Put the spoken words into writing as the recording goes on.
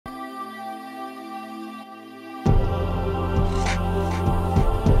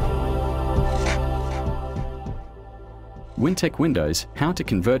Wintec windows, how to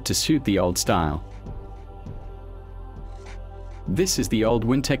convert to suit the old style. This is the old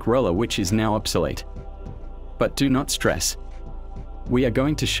Wintec roller which is now obsolete. But do not stress. We are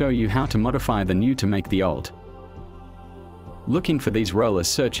going to show you how to modify the new to make the old. Looking for these rollers,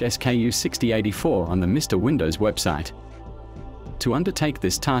 search SKU 6084 on the Mr. Windows website. To undertake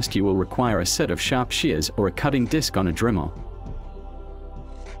this task you will require a set of sharp shears or a cutting disc on a Dremel.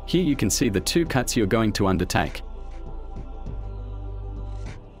 Here you can see the two cuts you're going to undertake.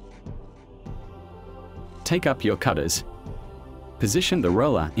 Take up your cutters. Position the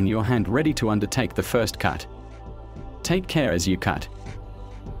roller in your hand ready to undertake the first cut. Take care as you cut.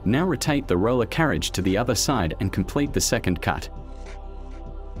 Now rotate the roller carriage to the other side and complete the second cut.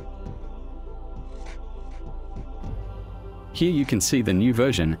 Here you can see the new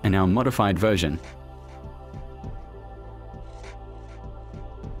version and our modified version.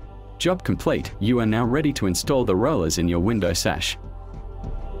 Job complete, you are now ready to install the rollers in your window sash.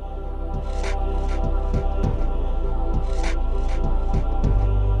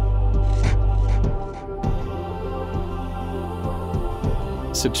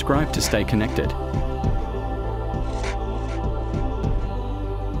 Subscribe to stay connected.